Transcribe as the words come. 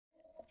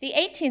The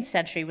 18th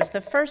century was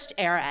the first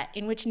era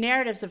in which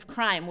narratives of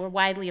crime were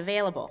widely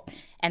available,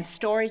 and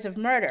stories of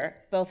murder,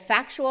 both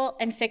factual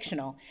and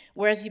fictional,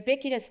 were as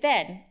ubiquitous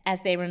then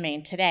as they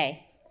remain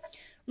today.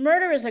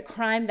 Murder is a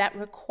crime that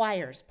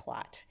requires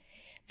plot,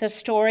 the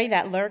story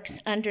that lurks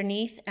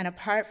underneath and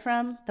apart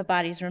from the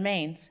body's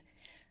remains.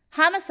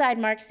 Homicide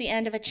marks the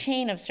end of a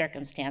chain of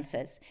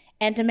circumstances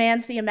and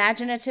demands the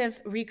imaginative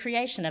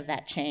recreation of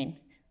that chain.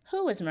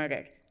 Who was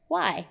murdered?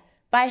 Why?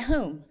 By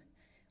whom?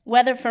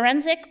 Whether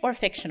forensic or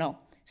fictional,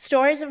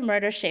 stories of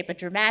murder shape a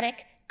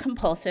dramatic,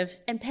 compulsive,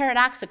 and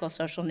paradoxical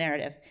social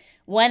narrative,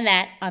 one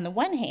that, on the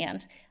one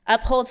hand,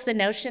 upholds the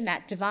notion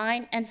that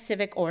divine and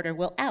civic order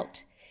will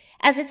out,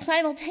 as it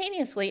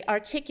simultaneously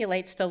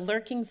articulates the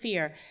lurking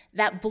fear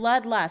that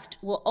bloodlust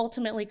will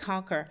ultimately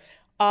conquer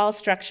all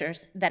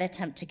structures that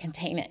attempt to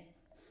contain it.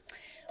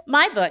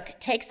 My book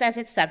takes as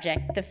its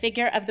subject the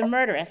figure of the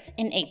murderess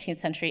in 18th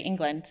century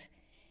England.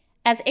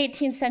 As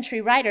 18th century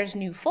writers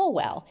knew full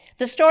well,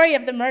 the story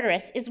of the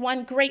murderess is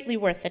one greatly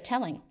worth the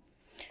telling.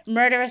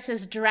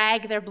 Murderesses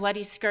drag their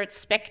bloody skirts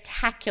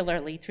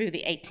spectacularly through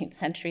the 18th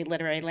century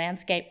literary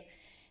landscape.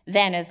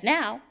 Then as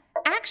now,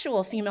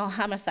 actual female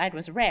homicide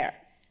was rare,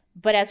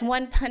 but as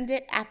one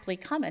pundit aptly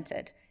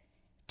commented,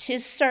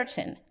 "'Tis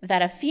certain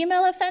that a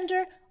female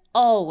offender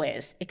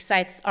always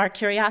excites our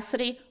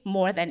curiosity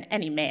more than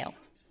any male."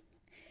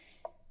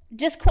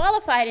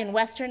 Disqualified in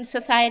Western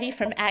society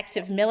from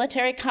active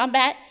military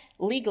combat,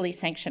 legally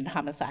sanctioned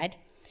homicide,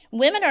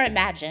 women are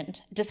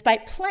imagined,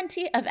 despite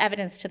plenty of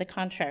evidence to the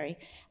contrary,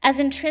 as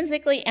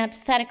intrinsically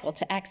antithetical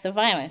to acts of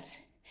violence.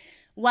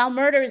 While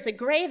murder is a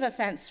grave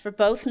offense for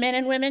both men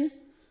and women,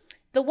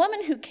 the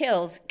woman who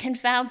kills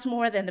confounds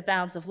more than the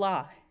bounds of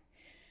law.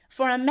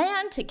 For a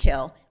man to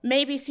kill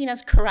may be seen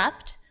as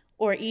corrupt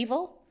or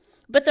evil,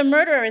 but the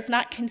murderer is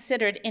not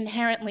considered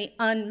inherently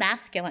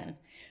unmasculine,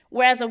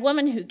 whereas a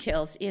woman who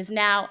kills is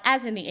now,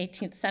 as in the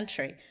 18th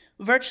century,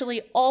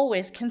 virtually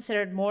always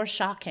considered more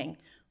shocking,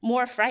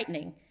 more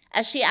frightening,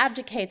 as she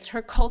abdicates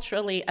her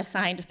culturally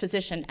assigned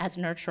position as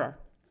nurturer.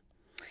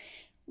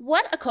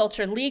 What a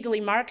culture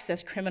legally marks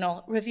as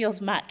criminal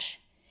reveals much.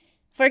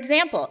 For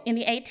example, in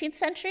the 18th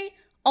century,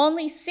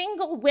 only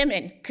single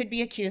women could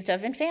be accused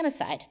of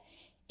infanticide.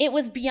 It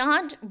was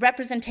beyond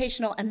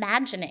representational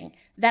imagining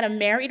that a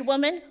married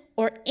woman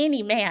or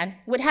any man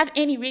would have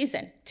any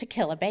reason to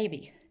kill a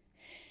baby.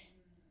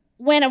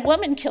 When a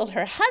woman killed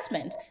her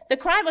husband, the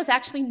crime was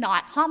actually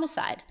not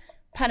homicide,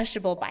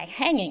 punishable by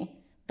hanging,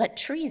 but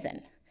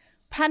treason,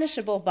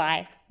 punishable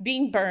by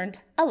being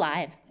burned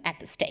alive at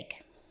the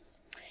stake.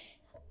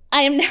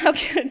 I am now going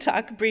to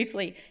talk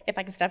briefly, if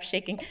I can stop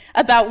shaking,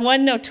 about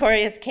one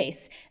notorious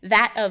case,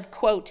 that of,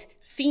 quote,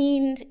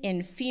 fiend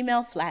in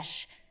female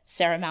flesh,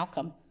 Sarah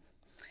Malcolm.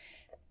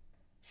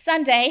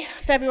 Sunday,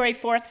 February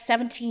 4th,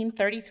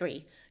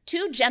 1733,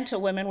 two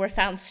gentlewomen were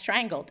found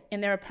strangled in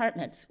their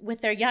apartments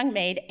with their young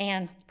maid,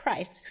 Anne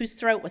Price, whose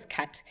throat was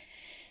cut.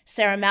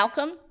 Sarah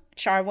Malcolm,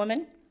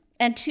 charwoman,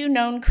 and two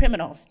known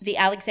criminals, the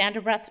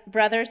Alexander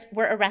brothers,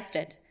 were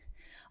arrested.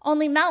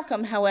 Only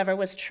Malcolm, however,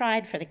 was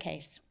tried for the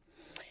case.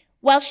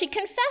 While she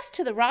confessed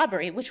to the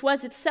robbery, which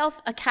was itself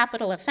a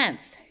capital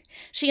offense,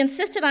 she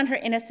insisted on her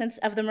innocence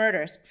of the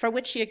murders for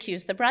which she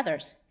accused the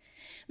brothers.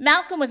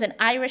 Malcolm was an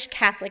Irish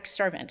Catholic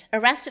servant,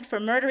 arrested for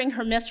murdering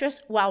her mistress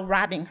while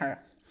robbing her.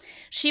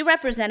 She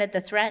represented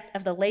the threat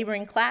of the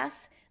laboring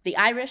class, the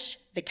Irish,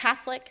 the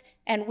Catholic,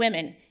 and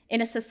women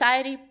in a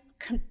society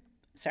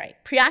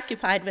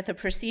preoccupied with the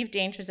perceived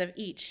dangers of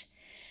each.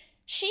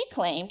 She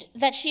claimed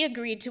that she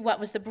agreed to what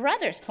was the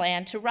brothers'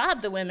 plan to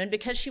rob the women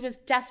because she was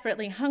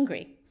desperately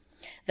hungry.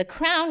 The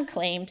Crown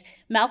claimed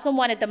Malcolm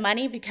wanted the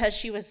money because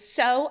she was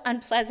so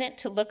unpleasant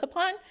to look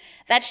upon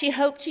that she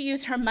hoped to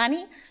use her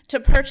money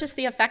to purchase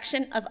the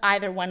affection of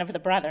either one of the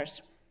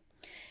brothers.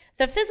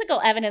 The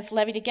physical evidence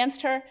levied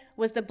against her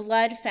was the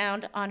blood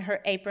found on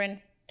her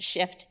apron,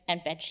 shift,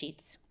 and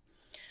bedsheets.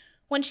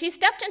 When she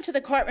stepped into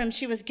the courtroom,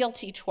 she was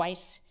guilty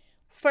twice.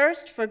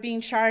 First, for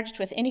being charged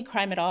with any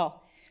crime at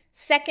all.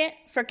 Second,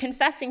 for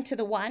confessing to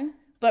the one,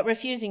 but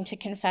refusing to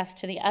confess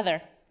to the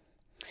other.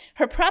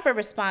 Her proper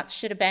response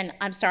should have been,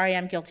 "I'm sorry,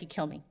 I'm guilty,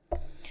 kill me."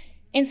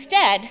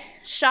 Instead,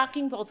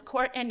 shocking both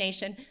court and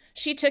nation,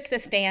 she took the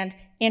stand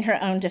in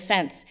her own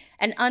defense,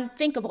 an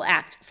unthinkable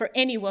act for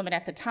any woman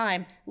at the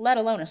time, let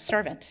alone a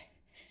servant.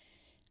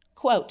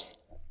 Quote,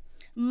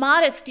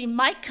 "Modesty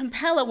might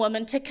compel a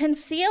woman to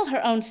conceal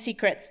her own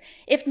secrets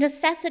if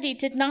necessity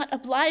did not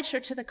oblige her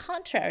to the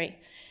contrary.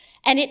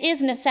 And it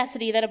is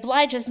necessity that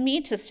obliges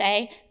me to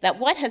say that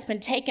what has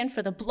been taken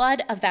for the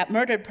blood of that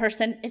murdered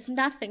person is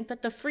nothing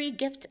but the free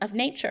gift of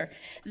nature.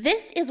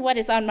 This is what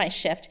is on my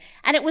shift,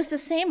 and it was the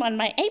same on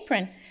my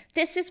apron.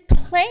 This is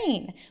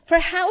plain, for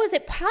how is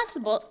it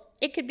possible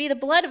it could be the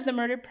blood of the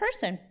murdered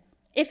person?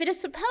 If it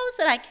is supposed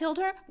that I killed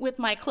her with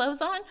my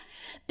clothes on,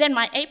 then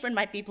my apron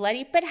might be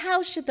bloody, but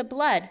how should the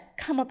blood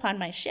come upon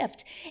my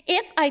shift?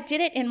 If I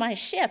did it in my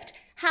shift,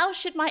 how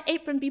should my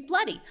apron be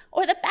bloody,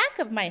 or the back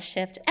of my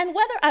shift? And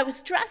whether I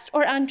was dressed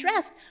or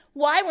undressed,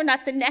 why were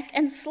not the neck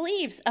and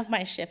sleeves of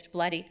my shift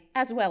bloody,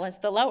 as well as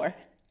the lower?"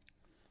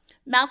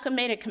 Malcolm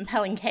made a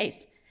compelling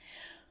case.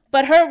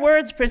 But her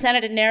words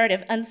presented a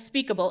narrative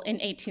unspeakable in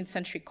 18th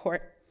century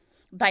court.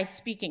 By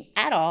speaking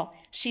at all,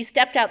 she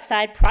stepped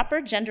outside proper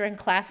gender and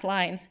class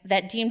lines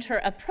that deemed her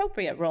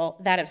appropriate role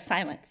that of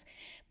silence.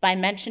 By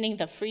mentioning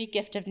the free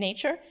gift of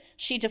nature,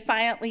 she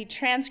defiantly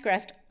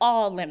transgressed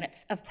all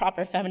limits of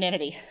proper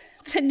femininity.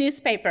 The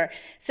newspaper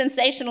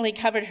sensationally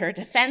covered her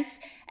defense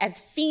as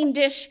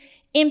fiendish,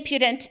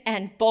 impudent,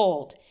 and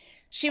bold.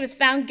 She was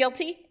found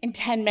guilty in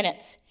 10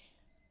 minutes.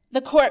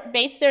 The court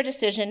based their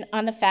decision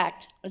on the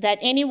fact that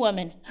any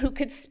woman who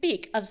could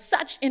speak of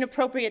such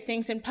inappropriate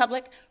things in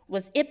public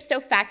was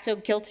ipso facto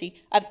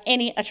guilty of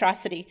any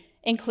atrocity,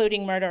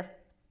 including murder.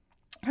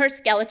 Her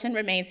skeleton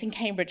remains in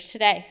Cambridge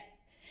today.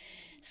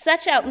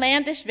 Such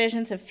outlandish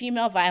visions of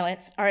female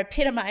violence are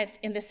epitomized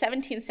in the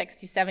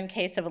 1767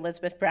 case of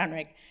Elizabeth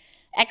Brownrigg,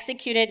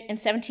 executed in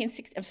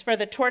 1760 for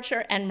the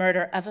torture and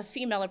murder of a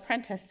female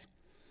apprentice.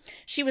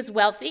 She was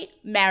wealthy,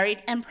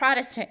 married, and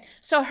Protestant,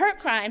 so her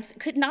crimes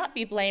could not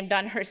be blamed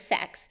on her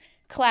sex,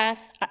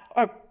 class,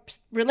 or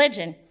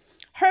religion.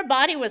 Her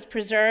body was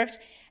preserved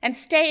and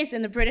stays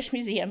in the British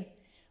Museum,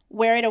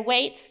 where it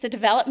awaits the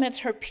developments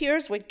her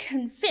peers were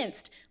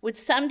convinced would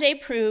someday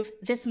prove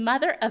this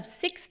mother of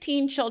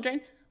 16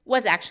 children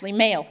was actually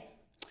male.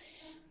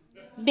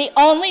 The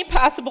only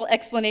possible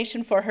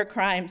explanation for her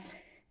crimes.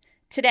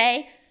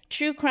 Today,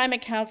 true crime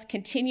accounts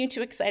continue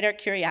to excite our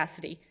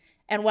curiosity,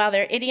 and while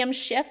their idioms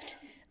shift,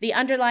 the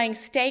underlying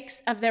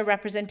stakes of their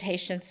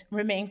representations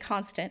remain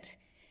constant.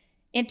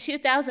 In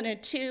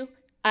 2002,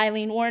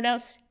 Eileen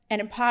Wuornos, an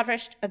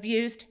impoverished,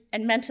 abused,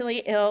 and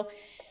mentally ill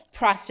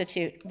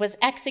prostitute, was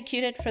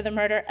executed for the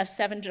murder of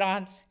 7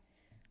 Johns.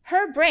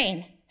 Her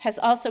brain has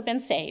also been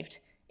saved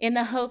in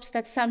the hopes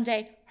that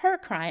someday her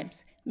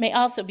crimes may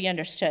also be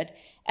understood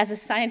as a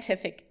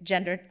scientific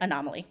gendered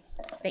anomaly.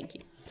 Thank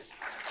you.